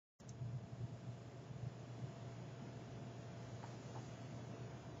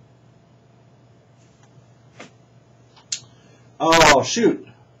Oh, shoot.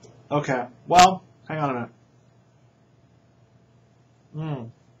 Okay. Well, hang on a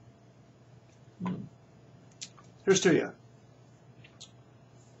minute. Here's to you.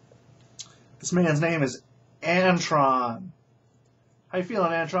 This man's name is Antron. How you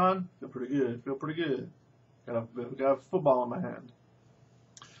feeling, Antron? Feel pretty good. Feel pretty good. Got a football in my hand.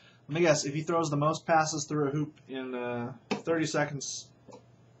 Let me guess. If he throws the most passes through a hoop in 30 seconds,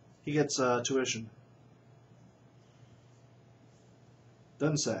 he gets tuition.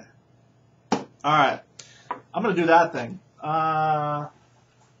 Doesn't say. All right. I'm going to do that thing. I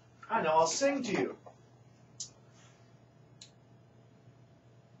know. I'll sing to you.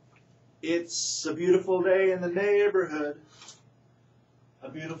 It's a beautiful day in the neighborhood. A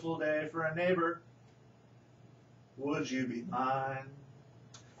beautiful day for a neighbor. Would you be mine?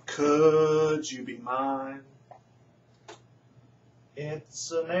 Could you be mine?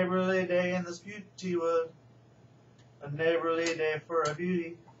 It's a neighborly day in this beauty wood. A neighborly day for a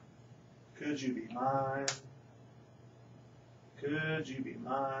beauty. Could you be mine? Could you be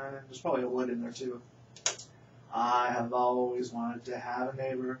mine? There's probably a wood in there too. I have always wanted to have a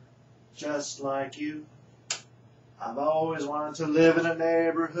neighbor just like you. I've always wanted to live in a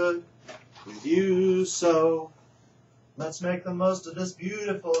neighborhood with you, so let's make the most of this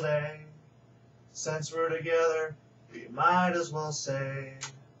beautiful day. Since we're together, we might as well say,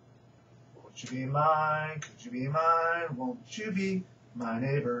 won't you be mine? Could you be mine? Won't you be my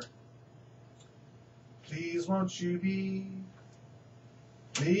neighbor? Please won't you be?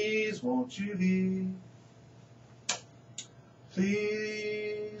 Please won't you be?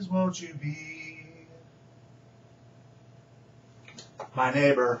 Please won't you be my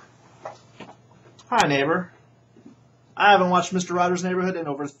neighbor? Hi, neighbor. I haven't watched Mr. Rogers' Neighborhood in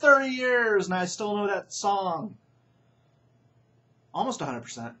over 30 years, and I still know that song. Almost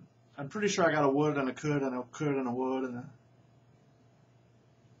 100%. I'm pretty sure I got a would and a could and a could and a would and a...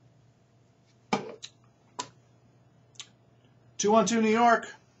 212 New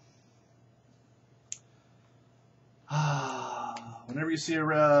York. Whenever you see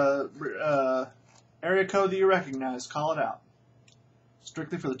a area code that you recognize, call it out.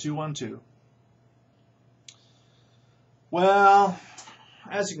 Strictly for the 212. Well,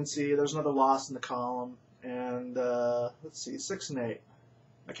 as you can see, there's another loss in the column. And, let's see, 6 and 8.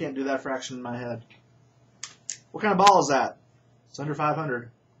 I can't do that fraction in my head. What kind of ball is that? It's under 500.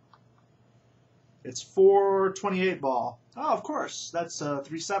 It's 428 ball. Oh, of course. That's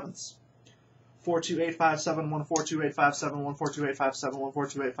 3/7. 42857, 142857, 142857,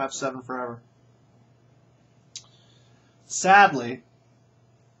 142857 forever. Sadly,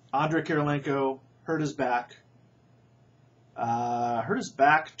 Andrei Kirilenko hurt his back. Hurt his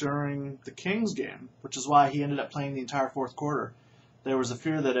back during the Kings game, which is why he ended up playing the entire fourth quarter. There was a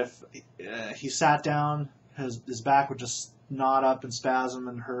fear that if he sat down, his back would just knot up and spasm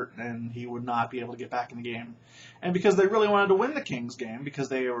and hurt, and he would not be able to get back in the game. And because they really wanted to win the Kings game, because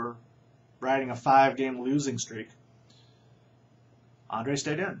they were riding a 5-game losing streak, Andre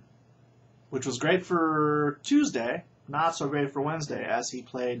stayed in, which was great for Tuesday, not so great for Wednesday, as he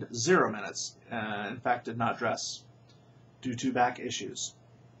played 0 minutes. In fact, did not dress due to back issues.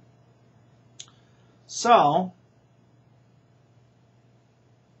 So,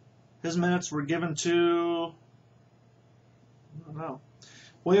 his minutes were given to, I don't know.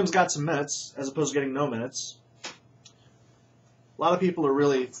 Williams got some minutes, as opposed to getting no minutes. A lot of people are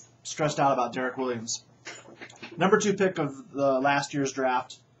really stressed out about Derek Williams. Number 2 pick of the last year's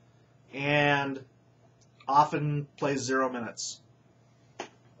draft, and often plays 0 minutes.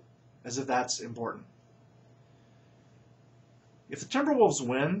 As if that's important. If the Timberwolves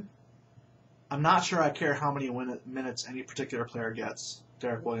win, I'm not sure I care how many minutes any particular player gets,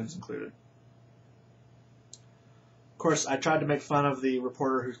 Derek Williams included. Of course, I tried to make fun of the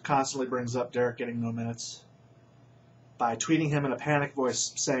reporter who constantly brings up Derek getting no minutes by tweeting him in a panicked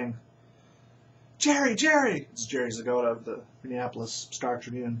voice saying, Jerry! It's Jerry Zgoda of the Minneapolis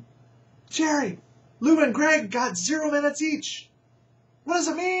Star-Tribune. Jerry! Lou and Greg got 0 minutes each! What does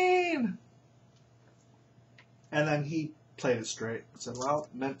it mean? And then he played it straight. Said, well,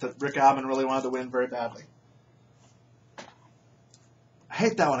 it meant that Rick Alvin really wanted to win very badly. I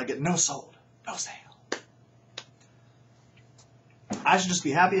hate that when I get no sold. No sale. I should just be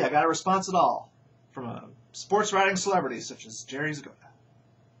happy I got a response at all from a sports writing celebrity such as Jerry Zgoda.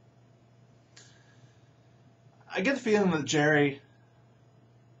 I get the feeling that Jerry,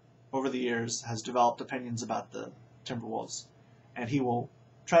 over the years, has developed opinions about the Timberwolves, and he will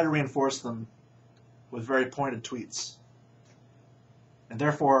try to reinforce them with very pointed tweets. And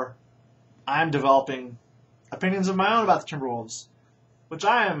therefore, I'm developing opinions of my own about the Timberwolves, which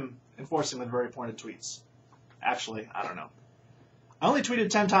I am enforcing with very pointed tweets. Actually, I don't know. I only tweeted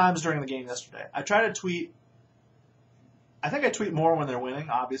 10 times during the game yesterday. I try to tweet. I think I tweet more when they're winning,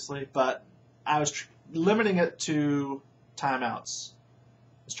 obviously, but I was limiting it to timeouts.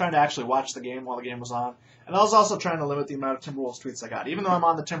 I was trying to actually watch the game while the game was on. And I was also trying to limit the amount of Timberwolves tweets I got. Even though I'm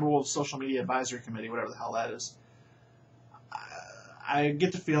on the Timberwolves social media advisory committee, whatever the hell that is, I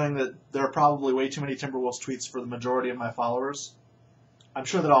get the feeling that there are probably way too many Timberwolves tweets for the majority of my followers. I'm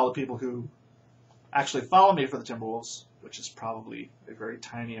sure that all the people who actually follow me for the Timberwolves, which is probably a very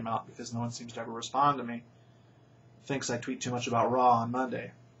tiny amount because no one seems to ever respond to me, thinks I tweet too much about Raw on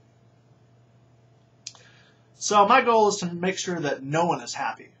Monday. So my goal is to make sure that no one is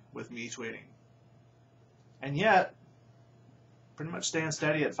happy with me tweeting. And yet, pretty much staying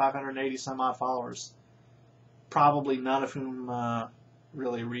steady at 580 some odd followers, probably none of whom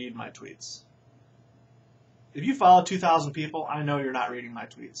really read my tweets. If you follow 2,000 people, I know you're not reading my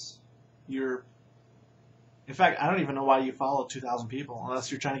tweets. In fact, I don't even know why you follow 2,000 people,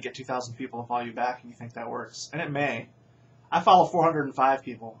 unless you're trying to get 2,000 people to follow you back and you think that works. And it may. I follow 405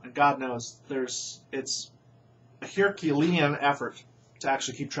 people, and God knows it's a Herculean effort to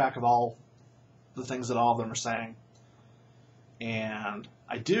actually keep track of all the things that all of them are saying. And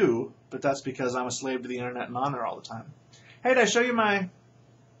I do, but that's because I'm a slave to the internet and on there all the time. Hey, did I show you my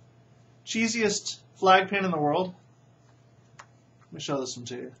cheesiest flag pin in the world? Let me show this one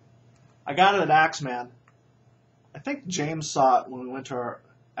to you. I got it at Axeman. I think James saw it when we went to our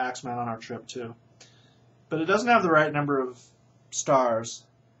Axeman on our trip too. But it doesn't have the right number of stars.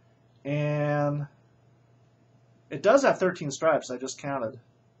 And it does have 13 stripes, I just counted.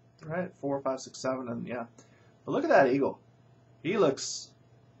 Right? 4, 5, 6, 7, and yeah. But look at that eagle. He looks,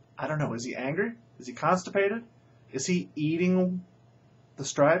 I don't know, is he angry? Is he constipated? Is he eating the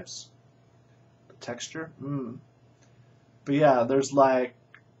stripes? The texture? But yeah, there's like,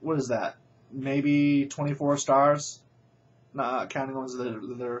 what is that? Maybe 24 stars? Not counting the ones that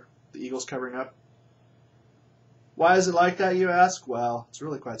are the eagle's covering up. Why is it like that, you ask? Well, it's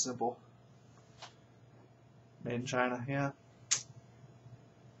really quite simple. Made in China, yeah.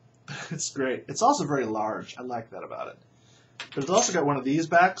 It's great. It's also very large. I like that about it. But it's also got one of these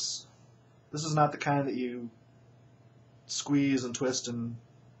backs. This is not the kind that you squeeze and twist, and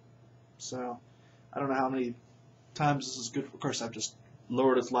so I don't know how many times this is good. Of course, I've just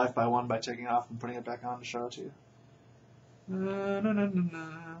lowered its life by 1 by taking it off and putting it back on to show it to you.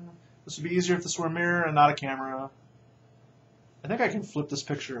 This would be easier if this were a mirror and not a camera. I think I can flip this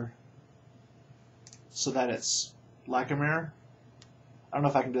picture so that it's like a mirror. I don't know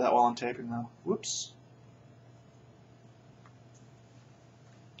if I can do that while I'm taping, though. Whoops.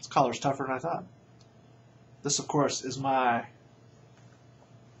 This color's tougher than I thought. This, of course, is my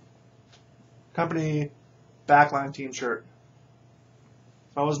company backline team shirt.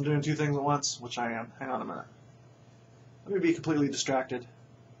 If I wasn't doing 2 things at once, which I am. Hang on a minute. Let me be completely distracted.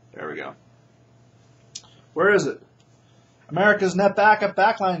 There we go. Where is it? America's Net Backup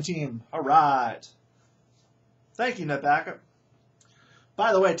backline team. All right. Thank you, Net Backup.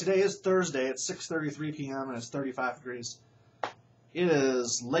 By the way, today is Thursday. It's 6:33 p.m. and it's 35 degrees. It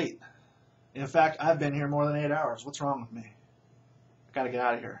is late. In fact, I've been here more than 8 hours. What's wrong with me? I got to get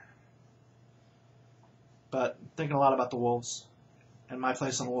out of here. But thinking a lot about the Wolves and my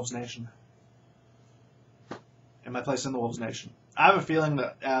place in the Wolves Nation. And my place in the Wolves Nation. I have a feeling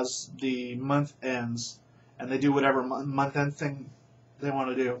that as the month ends and they do whatever month-end thing they want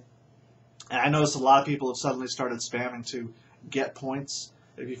to do, and I noticed a lot of people have suddenly started spamming to get points.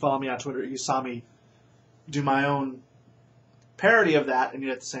 If you follow me on Twitter, you saw me do my own parody of that, and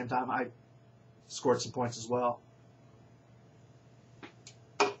yet at the same time I scored some points as well.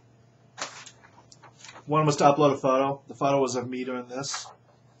 One was to upload a photo. The photo was of me doing this.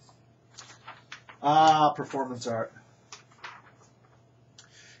 Performance art.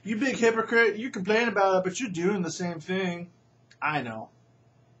 You big hypocrite, you complain about it, but you're doing the same thing. I know.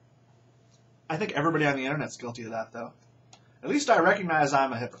 I think everybody on the internet's guilty of that, though. At least I recognize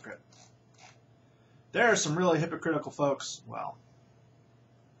I'm a hypocrite. There are some really hypocritical folks. Well,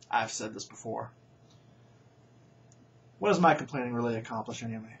 I've said this before. What does my complaining really accomplish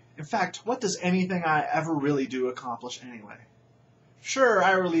anyway? In fact, what does anything I ever really do accomplish anyway? Sure,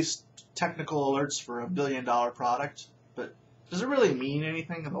 I release technical alerts for $1 billion product, but does it really mean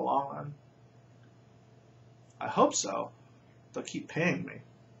anything in the long run? I hope so. They'll keep paying me.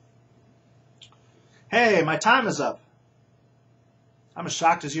 Hey, my time is up. I'm as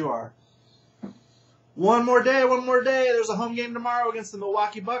shocked as you are. One more day, one more day. There's a home game tomorrow against the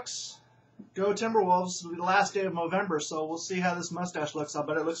Milwaukee Bucks. Go Timberwolves. It'll be the last day of November, so we'll see how this mustache looks. I'll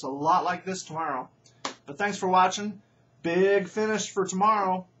bet it looks a lot like this tomorrow. But thanks for watching. Big finish for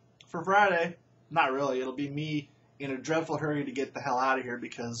tomorrow, for Friday. Not really. It'll be me in a dreadful hurry to get the hell out of here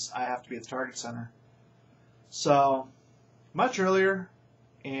because I have to be at the Target Center. So, much earlier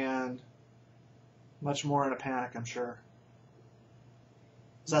and much more in a panic, I'm sure.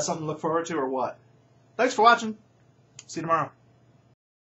 Is that something to look forward to or what? Thanks for watching. See you tomorrow.